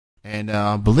And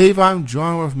I believe I'm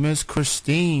joined with Miss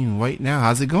Christine right now.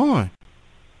 How's it going?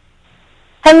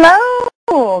 Hello.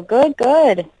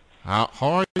 Good. How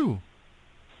are you?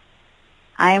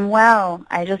 I'm well.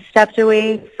 I just stepped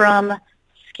away from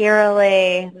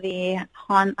Scarlet, the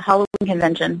Halloween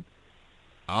convention.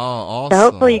 Oh, awesome.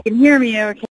 So hopefully you can hear me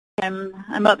okay.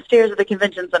 I'm upstairs at the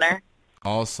convention center.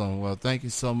 Awesome. Well, thank you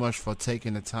so much for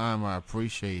taking the time. I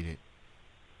appreciate it.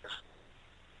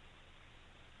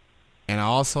 And I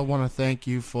also want to thank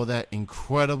you for that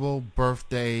incredible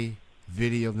birthday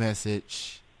video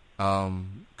message,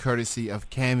 courtesy of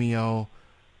Cameo.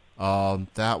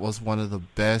 That was one of the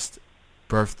best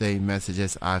birthday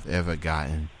messages I've ever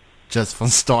gotten, just from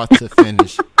start to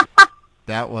finish.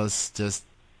 That was just,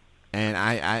 and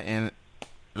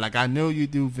I knew you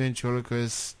do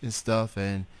ventriloquist and stuff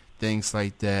and things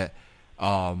like that.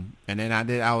 And then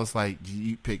I was like,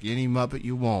 you pick any Muppet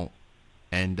you want.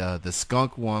 And the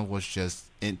skunk one was just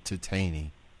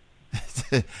entertaining.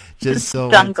 Just so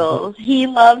Stunkles. He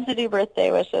loves to do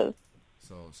birthday wishes.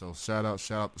 So shout out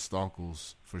to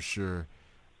Stunkles for sure.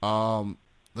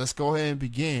 Let's go ahead and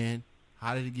begin.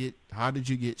 How did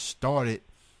you get started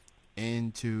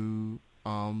into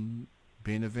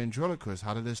being a ventriloquist?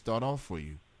 How did it start off for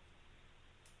you?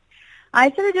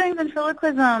 I started doing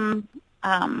ventriloquism.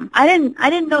 I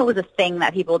didn't know it was a thing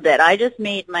that people did. I just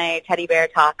made my teddy bear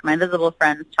talk, my invisible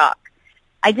friends talk.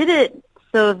 I did it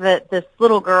so that this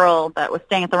little girl that was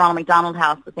staying at the Ronald McDonald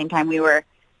House at the same time we were,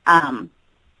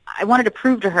 I wanted to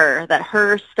prove to her that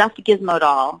her stuffed Gizmo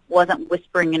doll wasn't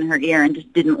whispering in her ear and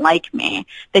just didn't like me,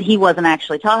 that he wasn't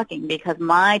actually talking, because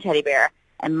my teddy bear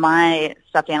and my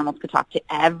stuffed animals could talk to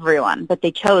everyone, but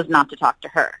they chose not to talk to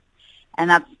her. And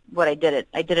that's what I did it.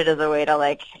 I did it as a way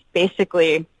to,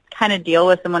 basically kind of deal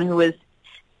with someone who was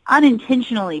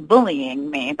unintentionally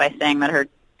bullying me by saying that her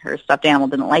stuffed animal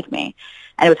didn't like me.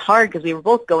 And it was hard because we were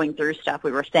both going through stuff.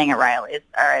 We were staying at Riley's,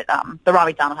 or at the Ronald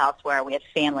McDonald House, where we had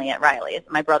family at Riley's.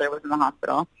 My brother was in the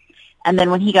hospital. And then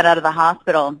when he got out of the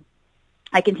hospital,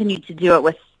 I continued to do it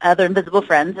with other invisible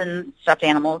friends and stuffed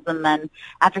animals. And then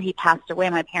after he passed away,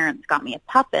 my parents got me a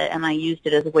puppet, and I used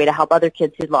it as a way to help other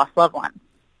kids who'd lost loved ones.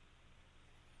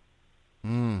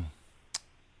 And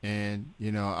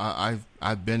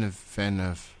I've been a fan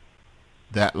of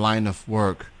that line of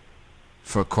work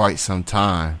for quite some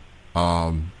time.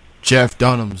 Jeff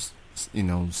Dunham's,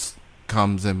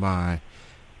 comes in mind.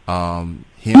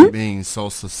 Him being so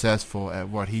successful at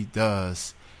what he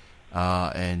does,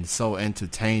 and so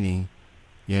entertaining.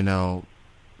 That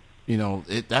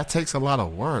takes a lot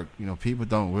of work. People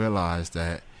don't realize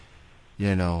that.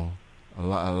 A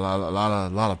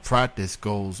lot of practice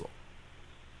goes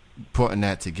putting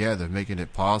that together, making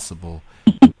it possible.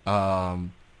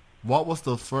 What was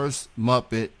the first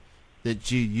Muppet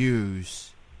that you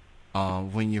used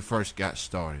when you first got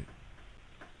started?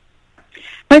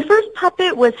 My first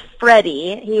puppet was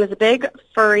Freddy. He was a big,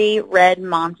 furry, red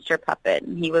monster puppet,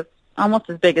 and he was almost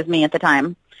as big as me at the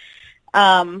time.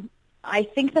 I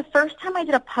think the first time I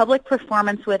did a public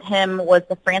performance with him was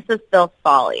the Francisville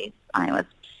Follies. I was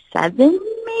 7,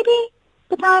 maybe, at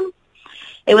the time.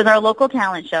 It was our local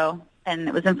talent show, and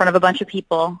it was in front of a bunch of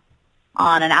people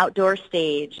on an outdoor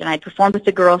stage, and I performed with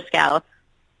the Girl Scouts.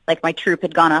 My troop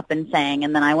had gone up and sang,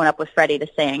 and then I went up with Freddie to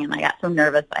sing, and I got so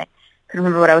nervous I couldn't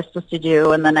remember what I was supposed to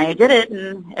do, and then I did it,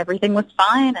 and everything was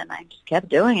fine, and I just kept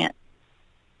doing it.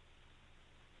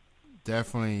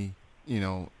 Definitely,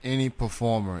 any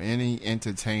performer, any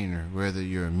entertainer, whether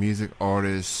you're a music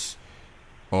artist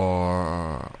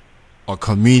or a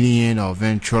comedian or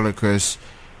ventriloquist,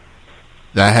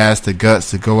 that has the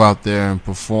guts to go out there and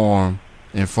perform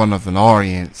in front of an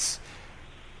audience,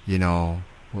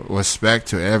 respect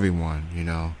to everyone,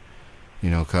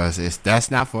 because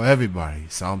that's not for everybody.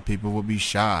 Some people will be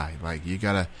shy. You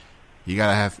gotta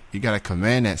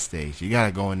command that stage. You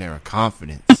gotta go in there with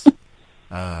confidence,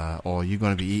 or you're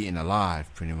gonna be eaten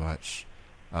alive, pretty much.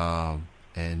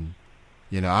 And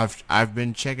I've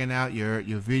been checking out your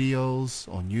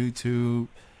videos on YouTube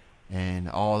and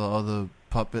all the other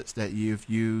puppets that you've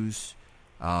used.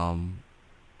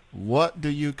 What do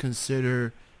you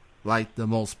consider the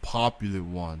most popular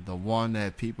one, the one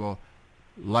that people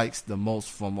likes the most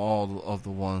from all of the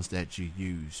ones that you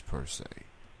use, per se?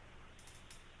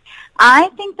 I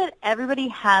think that everybody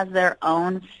has their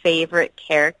own favorite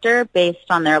character based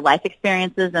on their life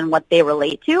experiences and what they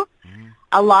relate to.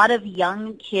 A lot of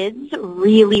young kids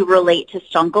really relate to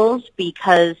Stunkles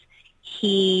because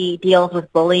he deals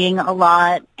with bullying a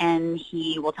lot, and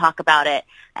he will talk about it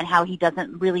and how he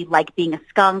doesn't really like being a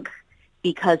skunk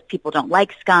because people don't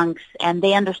like skunks, and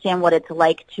they understand what it's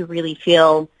like to really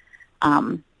feel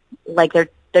like they're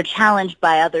they're challenged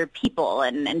by other people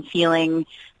and feeling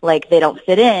like they don't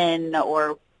fit in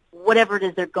or whatever it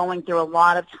is they're going through. A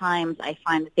lot of times I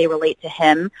find that they relate to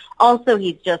him. Also,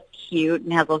 he's just cute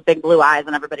and has those big blue eyes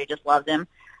and everybody just loves him.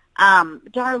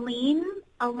 Darlene,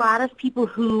 a lot of people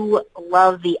who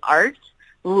love the art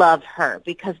love her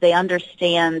because they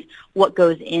understand what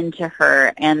goes into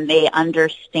her and they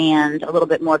understand a little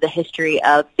bit more of the history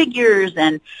of figures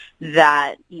and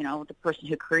that, you know, the person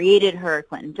who created her,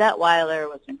 Clinton Detweiler,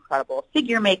 was an incredible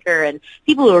figure maker, and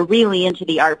people who are really into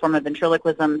the art form of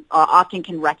ventriloquism often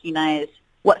can recognize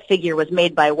what figure was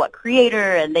made by what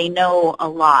creator, and they know a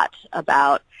lot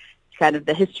about kind of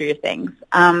the history of things.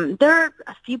 There are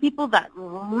a few people that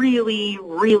really,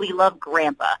 really love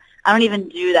Grandpa. I don't even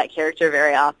do that character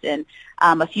very often.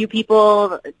 A few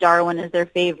people, Darwin is their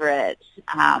favorite.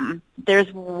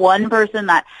 There's one person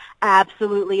that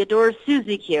absolutely adores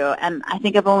Susie Q, and I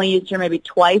think I've only used her maybe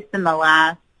twice in the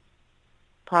last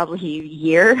probably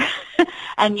year,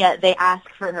 and yet they ask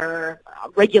for her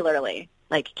regularly.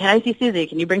 Like, can I see Susie?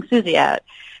 Can you bring Susie out?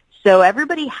 So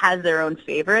everybody has their own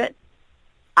favorite.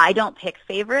 I don't pick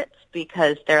favorites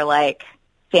because they're like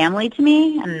family to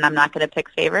me, and I'm not going to pick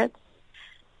favorites.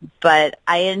 But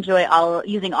I enjoy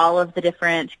using all of the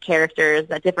different characters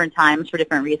at different times for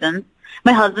different reasons.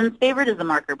 My husband's favorite is the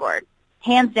marker board.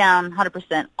 Hands down,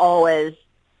 100%, always,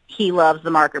 he loves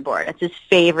the marker board. It's his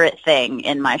favorite thing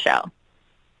in my show.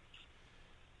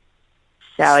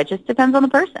 So it just depends on the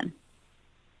person.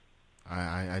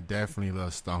 I definitely love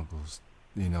Stonkles.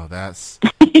 You know, that's,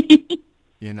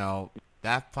 you know,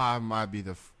 that probably might be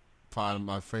the part of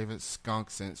my favorite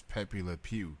skunk since Pepe Le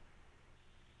Pew.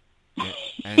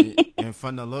 And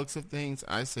from the looks of things,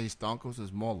 I say Stonkles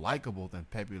is more likable than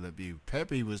Pepe Le Pew.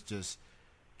 Pepe was just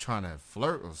trying to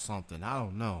flirt or something. I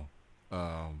don't know.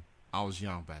 I was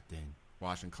young back then,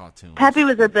 watching cartoons. Pepe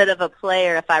was a bit of a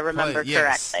player, if I remember correctly.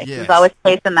 Yes. He was always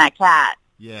chasing that cat.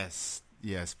 Yes,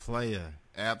 player,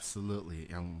 absolutely.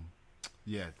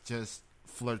 Yeah, just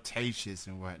flirtatious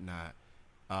and whatnot.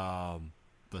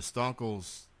 But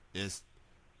Stonkles it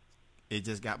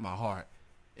just got my heart,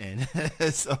 and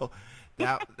so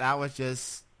that was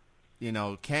just, you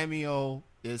know, Cameo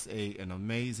is an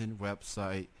amazing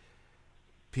website.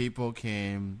 People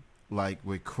can like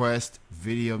request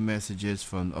video messages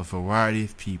from a variety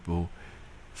of people,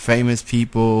 famous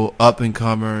people, up and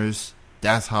comers.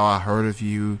 That's how I heard of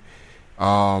you.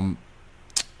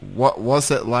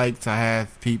 What's it like to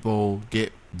have people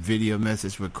get video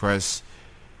message requests?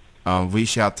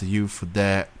 Reach out to you for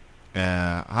that.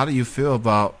 How do you feel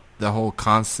about the whole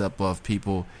concept of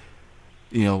people,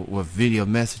 you know, with video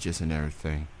messages and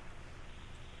everything?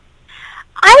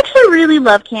 I actually really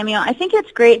love Cameo. I think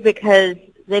it's great because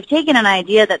they've taken an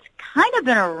idea that's kind of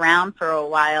been around for a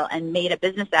while and made a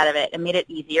business out of it and made it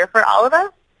easier for all of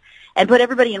us and put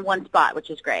everybody in one spot, which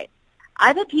is great.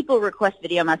 I've had people request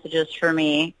video messages for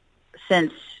me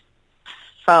since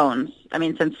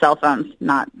since cell phones,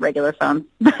 not regular phones,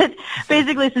 but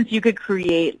basically since you could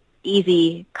create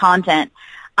easy content.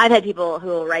 I've had people who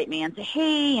will write me and say,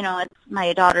 hey, you know, it's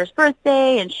my daughter's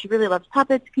birthday and she really loves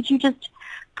puppets. Could you just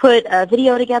put a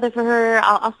video together for her?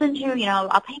 I'll send you, you know,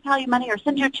 I'll PayPal you money or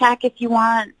send you a check if you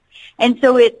want. And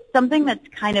so it's something that's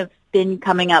kind of been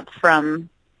coming up from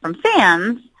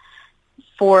fans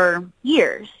for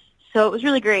years. So it was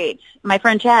really great. My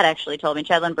friend Chad actually told me,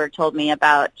 Chad Lindbergh told me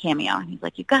about Cameo. He's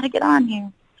like, you've got to get on here.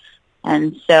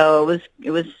 And so it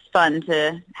was fun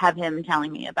to have him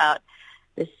telling me about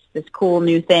this cool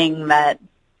new thing that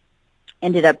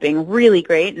ended up being really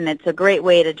great. And it's a great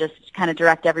way to just kind of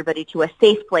direct everybody to a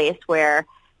safe place where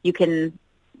you can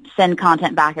send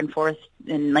content back and forth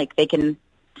and like they can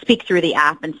speak through the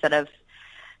app instead of,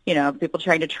 you know, people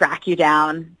trying to track you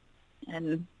down.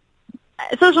 And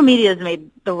social media has made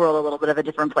the world a little bit of a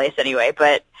different place anyway,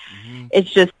 but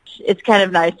it's kind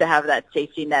of nice to have that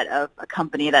safety net of a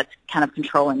company that's kind of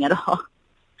controlling it all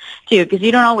too, because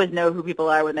you don't always know who people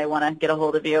are when they want to get a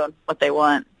hold of you and what they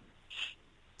want.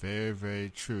 Very,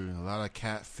 very true. A lot of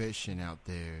catfishing out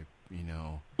there, you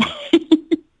know.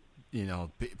 You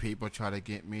know, people try to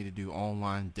get me to do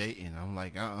online dating. I'm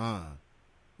like,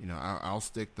 you know, I'll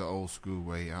stick the old school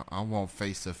way. I want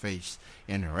face-to-face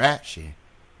interaction.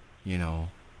 You know,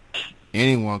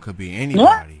 anyone could be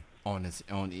anybody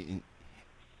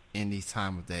in these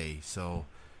time of day. So,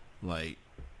 like,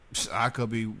 I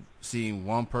could be seeing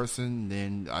one person,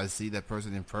 then I see that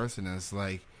person in person, and it's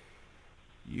like,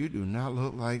 you do not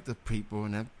look like the people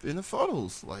in the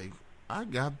photos. Like, I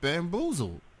got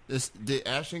bamboozled. Did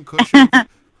Ashton Kutcher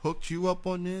hooked you up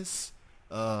on this?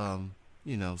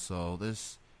 You know, so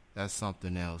that's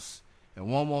something else.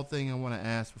 And one more thing I want to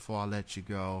ask before I let you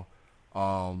go.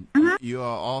 You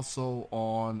are also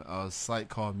on a site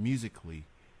called Musically.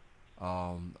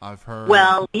 I've heard.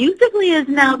 Well, Musical.ly is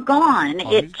now gone.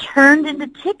 Oh, It turned into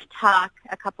TikTok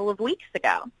a couple of weeks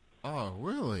ago. Oh,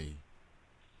 really?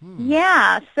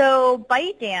 Yeah, so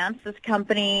ByteDance, this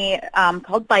company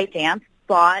called ByteDance,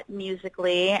 bought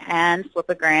Musical.ly and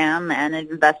Flipagram and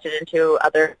invested into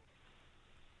other.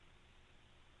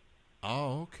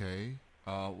 Oh, okay.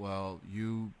 Well,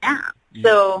 Yeah.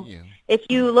 So if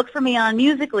you look for me on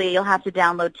Musical.ly, you'll have to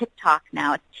download TikTok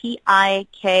now. It's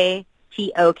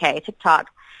TikTok, TikTok.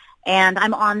 And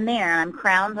I'm on there. I'm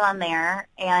crowned on there,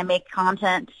 and I make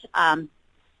content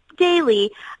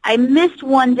daily. I missed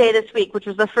one day this week, which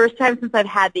was the first time since I've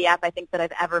had the app, I think, that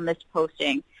I've ever missed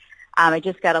posting. I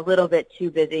just got a little bit too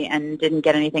busy and didn't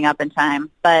get anything up in time.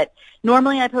 But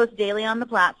normally I post daily on the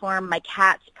platform. My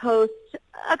cats post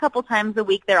a couple times a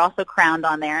week. They're also crowned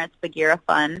on there. It's Bagheera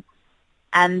Fun.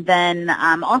 And then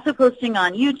I'm also posting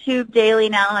on YouTube daily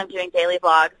now. I'm doing daily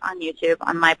vlogs on YouTube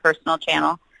on my personal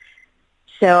channel.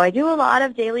 So I do a lot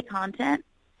of daily content.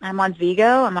 I'm on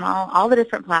Vigo. I'm on all the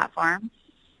different platforms.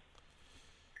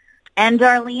 And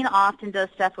Darlene often does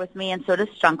stuff with me, and so does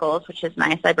Strunkles, which is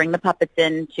nice. I bring the puppets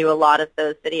into a lot of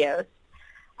those videos.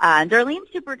 Darlene's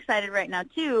super excited right now,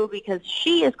 too, because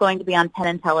she is going to be on Penn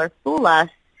and Teller Fool Us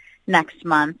next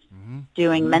month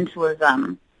doing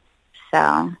mentalism.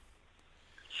 So...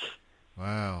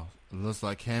 Wow. It looks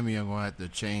like Cameo going to have to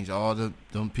change all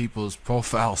them people's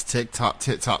profiles. TikTok.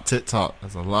 That's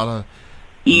a lot of...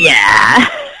 Yeah.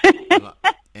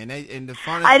 And the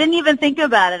funny... I didn't even think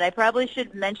about it. I probably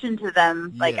should mention to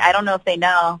them. Like, I don't know if they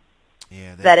know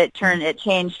that it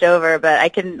changed over, but I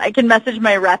can message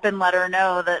my rep and let her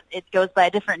know that it goes by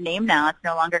a different name now. It's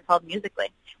no longer called Musical.ly.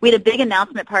 We had a big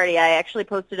announcement party. I actually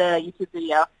posted a YouTube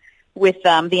video with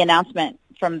the announcement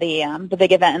from the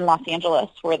big event in Los Angeles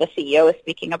where the CEO is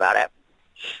speaking about it.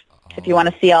 So if you want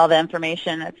to see all the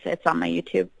information, it's on my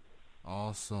YouTube.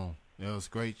 Awesome. It was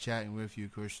great chatting with you,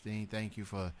 Christine. Thank you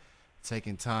for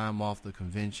taking time off the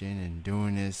convention and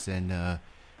doing this, and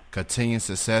continued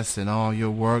success in all your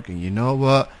work. And you know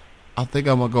what? I think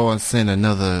I'm gonna go and send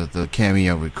the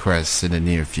Cameo request in the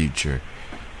near future.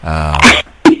 And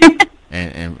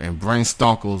bring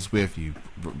Stonkles with you.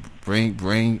 Bring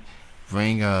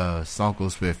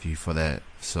Stonkles with you for that.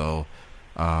 So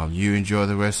you enjoy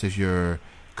the rest of your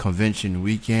convention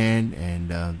weekend,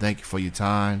 and thank you for your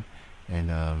time.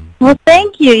 And well,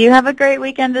 thank you. You have a great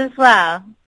weekend as well.